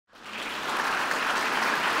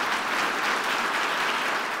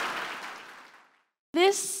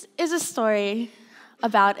This is a story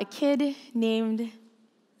about a kid named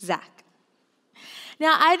Zach.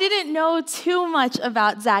 Now, I didn't know too much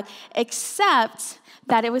about Zach, except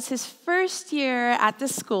that it was his first year at the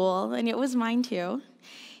school, and it was mine too.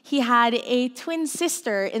 He had a twin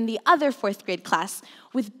sister in the other fourth grade class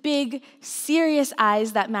with big, serious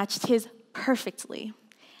eyes that matched his perfectly.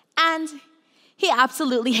 And he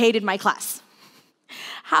absolutely hated my class.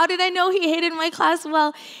 How did I know he hated my class?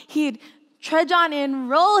 Well, he'd trudge on in,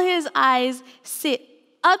 roll his eyes, sit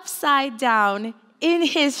upside down in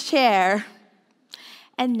his chair,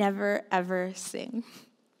 and never, ever sing.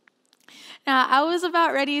 Now, I was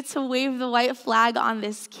about ready to wave the white flag on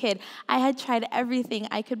this kid. I had tried everything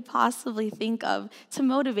I could possibly think of to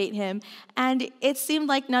motivate him, and it seemed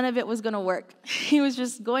like none of it was going to work. He was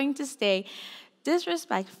just going to stay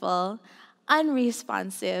disrespectful,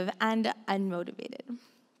 unresponsive, and unmotivated.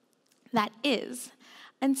 That is,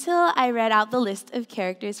 until I read out the list of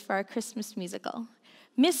characters for our Christmas musical.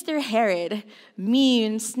 Mr. Herod,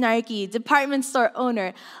 mean, snarky, department store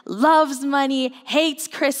owner, loves money, hates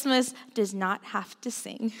Christmas, does not have to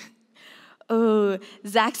sing. Oh,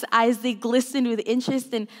 Zach's eyes, they glistened with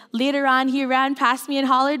interest, and later on he ran past me and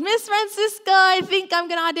hollered, "Miss Francisco, I think I'm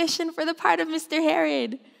gonna audition for the part of Mr.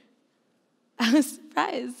 Herod." I was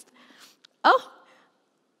surprised. "Oh,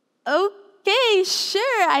 okay,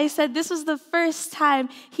 sure," I said. This was the first time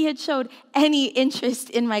he had showed any interest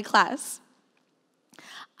in my class.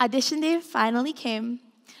 Audition day finally came,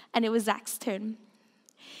 and it was Zach's turn.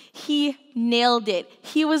 He nailed it.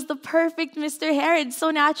 He was the perfect Mr. Herod, so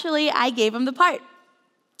naturally, I gave him the part.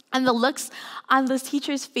 And the looks on those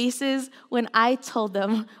teachers' faces when I told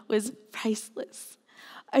them was priceless.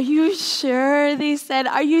 "Are you sure?" they said.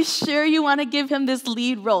 "Are you sure you want to give him this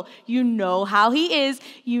lead role? You know how he is.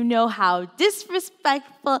 You know how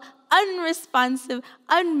disrespectful, unresponsive,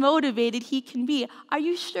 unmotivated he can be. Are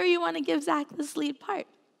you sure you want to give Zach this lead part?"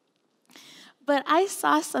 But I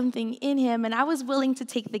saw something in him, and I was willing to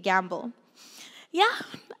take the gamble. "Yeah,"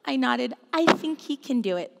 I nodded, "I think he can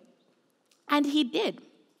do it." And he did.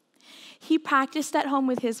 He practiced at home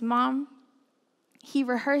with his mom. He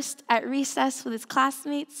rehearsed at recess with his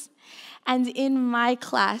classmates. And in my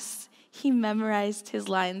class, he memorized his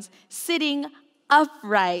lines, sitting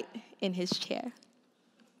upright in his chair.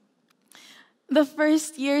 The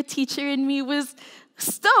first year teacher in me was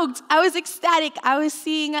stoked. I was ecstatic. I was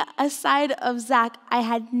seeing a side of Zach I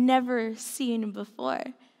had never seen before.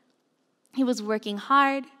 He was working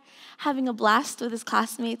hard, having a blast with his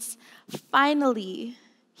classmates. Finally,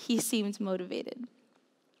 he seemed motivated.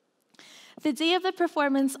 The day of the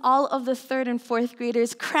performance, all of the third and fourth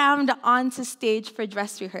graders crammed onto stage for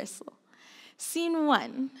dress rehearsal. Scene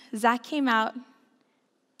 1, Zach came out,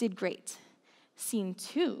 did great. Scene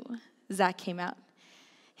 2, Zach came out.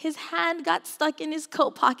 His hand got stuck in his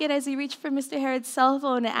coat pocket as he reached for Mr. Herod's cell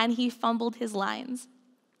phone, and he fumbled his lines.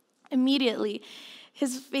 Immediately,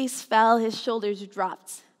 his face fell, his shoulders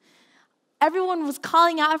dropped. Everyone was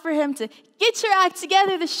calling out for him to get your act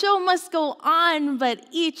together, the show must go on, but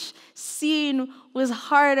each scene was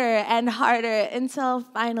harder and harder until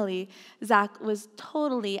finally Zach was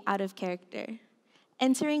totally out of character,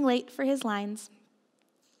 entering late for his lines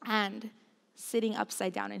and sitting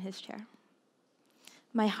upside down in his chair.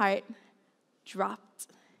 My heart dropped.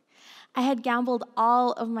 I had gambled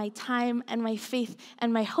all of my time and my faith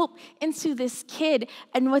and my hope into this kid,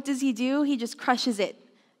 and what does he do? He just crushes it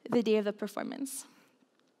the day of the performance.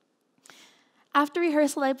 After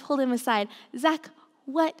rehearsal, I pulled him aside. "Zach,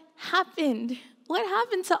 what happened? What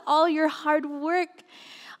happened to all your hard work?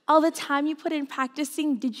 All the time you put in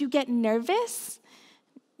practicing, did you get nervous?"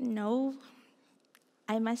 "No,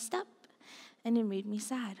 I messed up, and it made me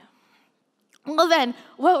sad." "Well then,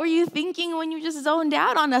 what were you thinking when you just zoned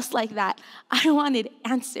out on us like that?" I wanted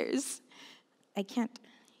answers. "I can't,"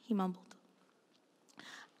 he mumbled.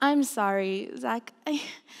 "I'm sorry, Zach.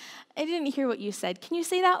 I didn't hear what you said. Can you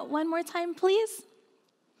say that one more time, please?"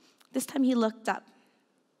 This time he looked up.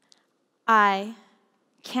 "I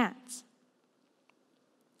can't."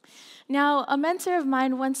 Now, a mentor of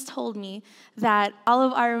mine once told me that all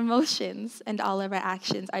of our emotions and all of our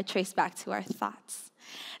actions are traced back to our thoughts.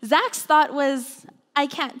 Zach's thought was, "I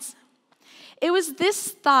can't." It was this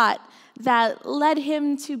thought that led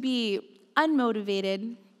him to be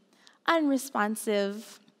unmotivated,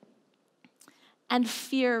 unresponsive, and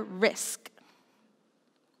fear risk.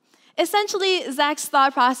 Essentially, Zach's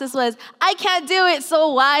thought process was, "I can't do it,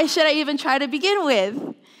 so why should I even try to begin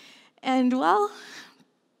with?" And well,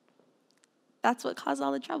 that's what caused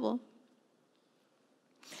all the trouble.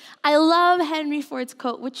 I love Henry Ford's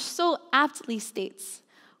quote, which so aptly states,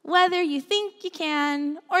 "Whether you think you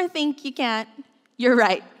can or think you can't, you're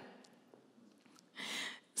right.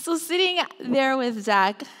 So sitting there with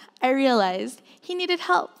Zach, I realized he needed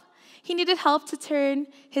help. He needed help to turn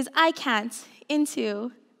his I can't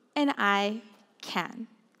into an I can.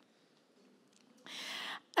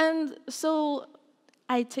 And so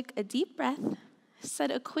I took a deep breath,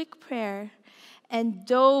 said a quick prayer, and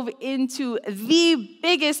dove into the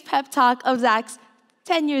biggest pep talk of Zach's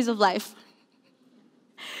 10 years of life.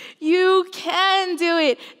 You can do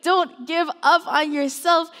it. Don't give up on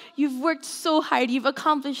yourself. You've worked so hard. You've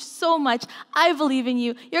accomplished so much. I believe in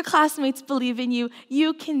you. Your classmates believe in you.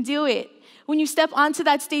 You can do it. When you step onto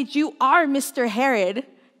that stage, you are Mr. Herod.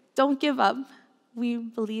 Don't give up. We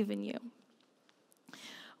believe in you.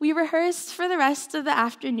 We rehearsed for the rest of the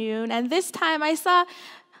afternoon, and this time I saw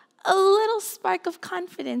a little spark of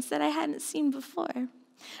confidence that I hadn't seen before.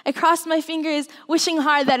 I crossed my fingers, wishing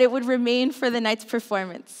hard that it would remain for the night's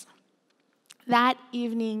performance. That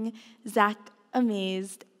evening, Zach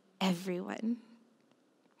amazed everyone.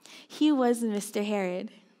 He was Mr. Herod.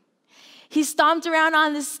 He stomped around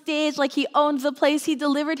on the stage like he owned the place. He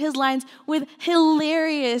delivered his lines with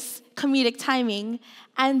hilarious comedic timing.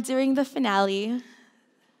 And during the finale,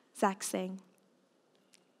 Zach sang.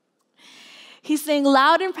 He sang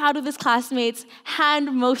loud and proud with his classmates,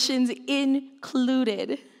 hand motions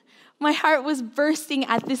included. My heart was bursting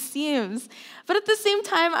at the seams, but at the same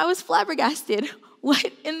time, I was flabbergasted. What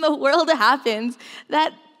in the world happened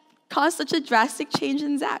that caused such a drastic change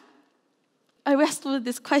in Zach? I wrestled with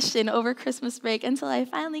this question over Christmas break until I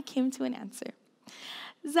finally came to an answer.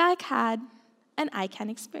 Zach had an I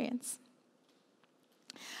can experience.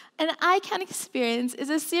 An I can experience is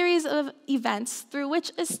a series of events through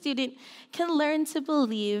which a student can learn to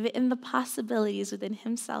believe in the possibilities within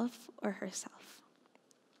himself or herself.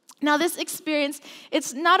 Now, this experience,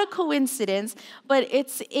 it's not a coincidence, but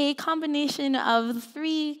it's a combination of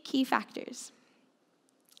 3 key factors.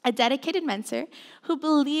 A dedicated mentor who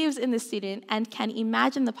believes in the student and can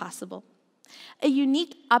imagine the possible, a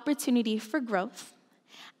unique opportunity for growth,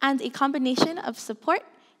 and a combination of support,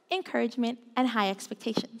 encouragement, and high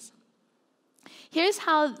expectations. Here's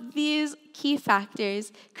how these key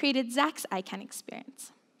factors created Zach's I can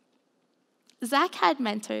experience. Zach had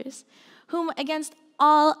mentors whom, against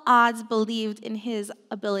all odds, believed in his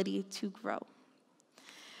ability to grow.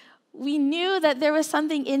 We knew that there was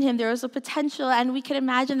something in him, there was a potential, and we could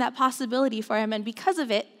imagine that possibility for him, and because of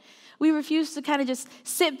it, we refused to kind of just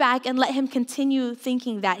sit back and let him continue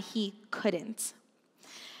thinking that he couldn't.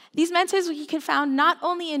 These mentors he could found not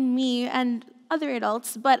only in me and other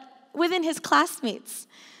adults, but within his classmates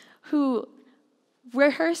who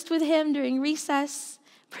rehearsed with him during recess,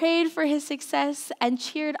 prayed for his success, and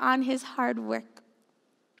cheered on his hard work.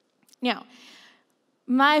 Now,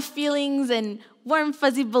 my feelings and warm,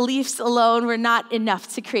 fuzzy beliefs alone were not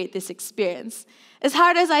enough to create this experience. As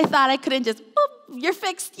hard as I thought, I couldn't just, boop, you're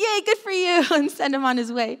fixed, yay, good for you, and send him on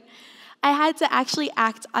his way. I had to actually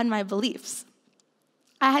act on my beliefs.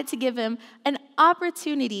 I had to give him an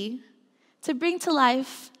opportunity to bring to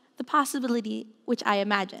life the possibility which I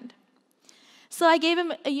imagined. So I gave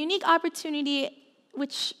him a unique opportunity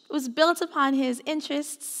which was built upon his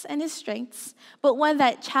interests and his strengths, but one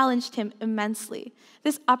that challenged him immensely.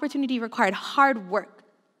 This opportunity required hard work.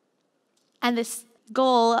 And this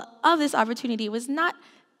goal of this opportunity was not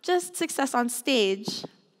just success on stage,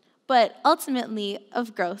 but ultimately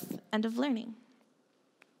of growth and of learning.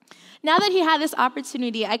 Now that he had this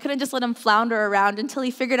opportunity, I couldn't just let him flounder around until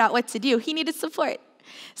he figured out what to do. He needed support.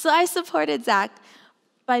 So I supported Zach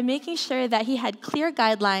by making sure that he had clear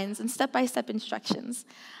guidelines and step-by-step instructions.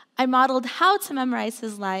 I modeled how to memorize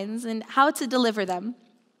his lines and how to deliver them.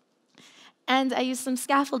 And I used some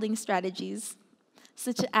scaffolding strategies,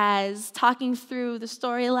 such as talking through the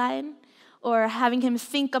storyline or having him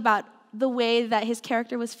think about the way that his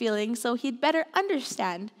character was feeling so he'd better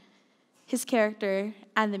understand his character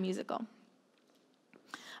and the musical.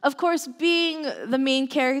 Of course, being the main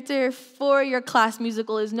character for your class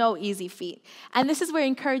musical is no easy feat, and this is where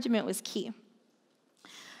encouragement was key.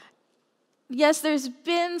 Yes, there's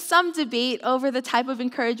been some debate over the type of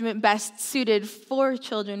encouragement best suited for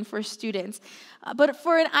children, for students, but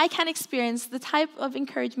for an I can experience, the type of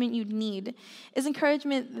encouragement you need is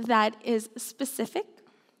encouragement that is specific,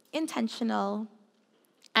 intentional,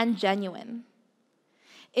 and genuine.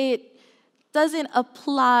 It doesn't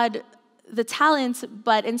applaud the talent,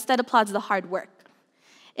 but instead applauds the hard work.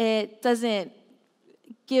 It doesn't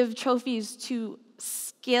give trophies to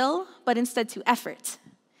skill, but instead to effort.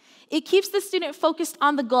 It keeps the student focused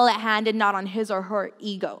on the goal at hand and not on his or her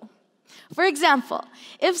ego. For example,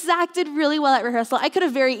 if Zach did really well at rehearsal, I could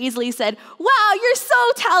have very easily said, "Wow, you're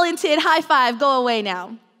so talented, high five, go away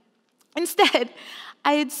now." Instead,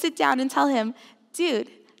 I'd sit down and tell him, dude,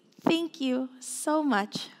 thank you so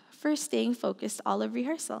much for staying focused all of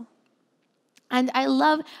rehearsal. And I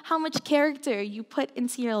love how much character you put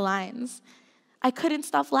into your lines. I couldn't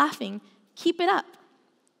stop laughing. Keep it up.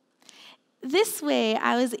 This way,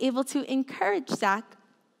 I was able to encourage Zach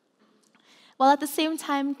while at the same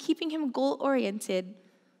time keeping him goal-oriented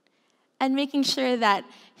and making sure that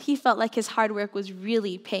he felt like his hard work was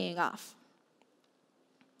really paying off.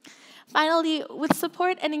 Finally, with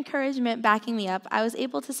support and encouragement backing me up, I was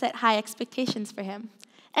able to set high expectations for him.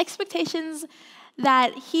 Expectations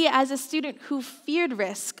that he, as a student who feared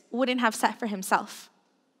risk, wouldn't have set for himself.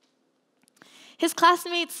 His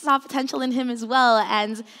classmates saw potential in him as well,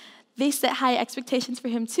 and they set high expectations for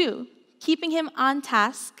him too, keeping him on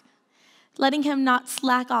task, letting him not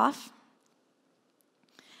slack off,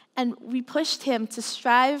 and we pushed him to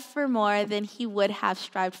strive for more than he would have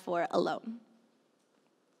strived for alone.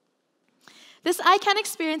 This I Can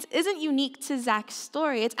experience isn't unique to Zach's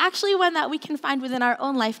story. It's actually one that we can find within our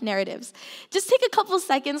own life narratives. Just take a couple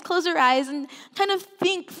seconds, close your eyes, and kind of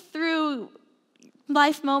think through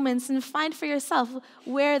life moments and find for yourself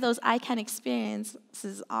where those I Can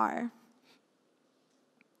experiences are.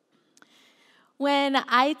 When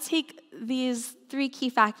I take these 3 key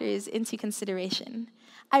factors into consideration,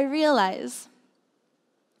 I realize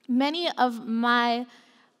many of my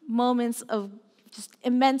moments of just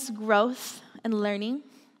immense growth and learning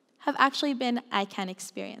have actually been I Can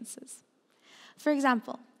experiences. For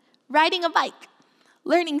example, riding a bike,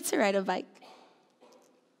 learning to ride a bike.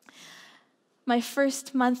 My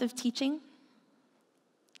first month of teaching,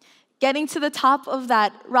 getting to the top of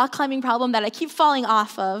that rock climbing problem that I keep falling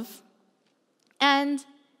off of, and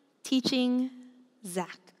teaching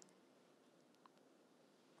Zach.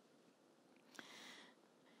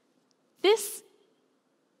 These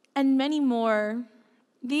and many more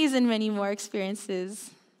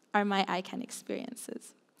experiences are my I Can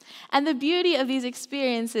experiences. And the beauty of these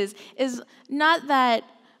experiences is not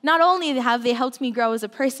only have they helped me grow as a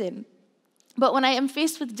person, but when I am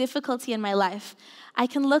faced with difficulty in my life, I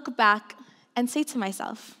can look back and say to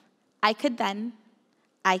myself, I could then,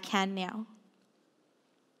 I can now.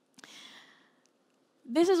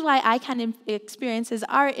 This is why I Can experiences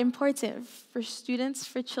are important for students,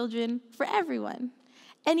 for children, for everyone.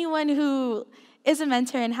 Anyone who is a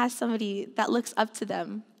mentor and has somebody that looks up to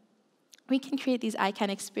them, we can create these I Can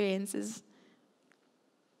experiences.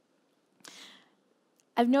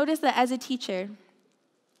 I've noticed that as a teacher,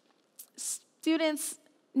 students,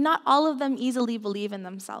 not all of them easily believe in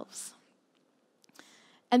themselves.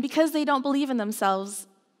 And because they don't believe in themselves,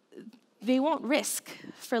 they won't risk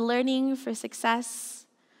for learning, for success,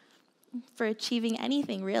 for achieving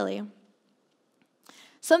anything, really.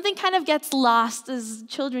 Something kind of gets lost as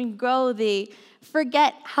children grow. They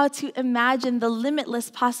forget how to imagine the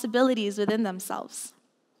limitless possibilities within themselves.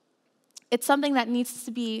 It's something that needs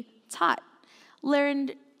to be taught,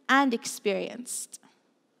 learned, and experienced.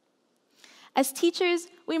 As teachers,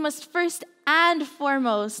 we must first and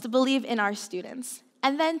foremost believe in our students,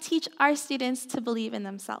 and then teach our students to believe in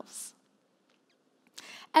themselves.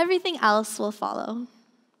 Everything else will follow.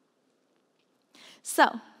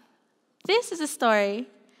 So, this is a story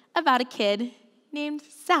about a kid named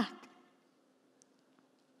Zach.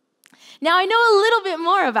 Now, I know a little bit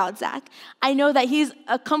more about Zach. I know that he's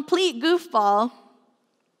a complete goofball,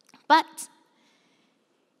 but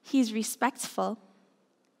he's respectful,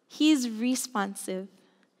 he's responsive,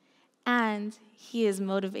 and he is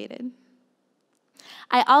motivated.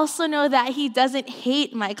 I also know that he doesn't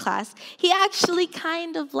hate my class. He actually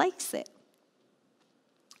kind of likes it.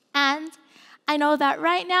 And I know that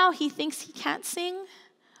right now he thinks he can't sing,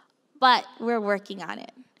 but we're working on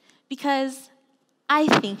it because I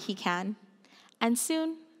think he can, and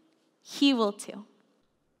soon he will too.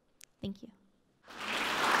 Thank you.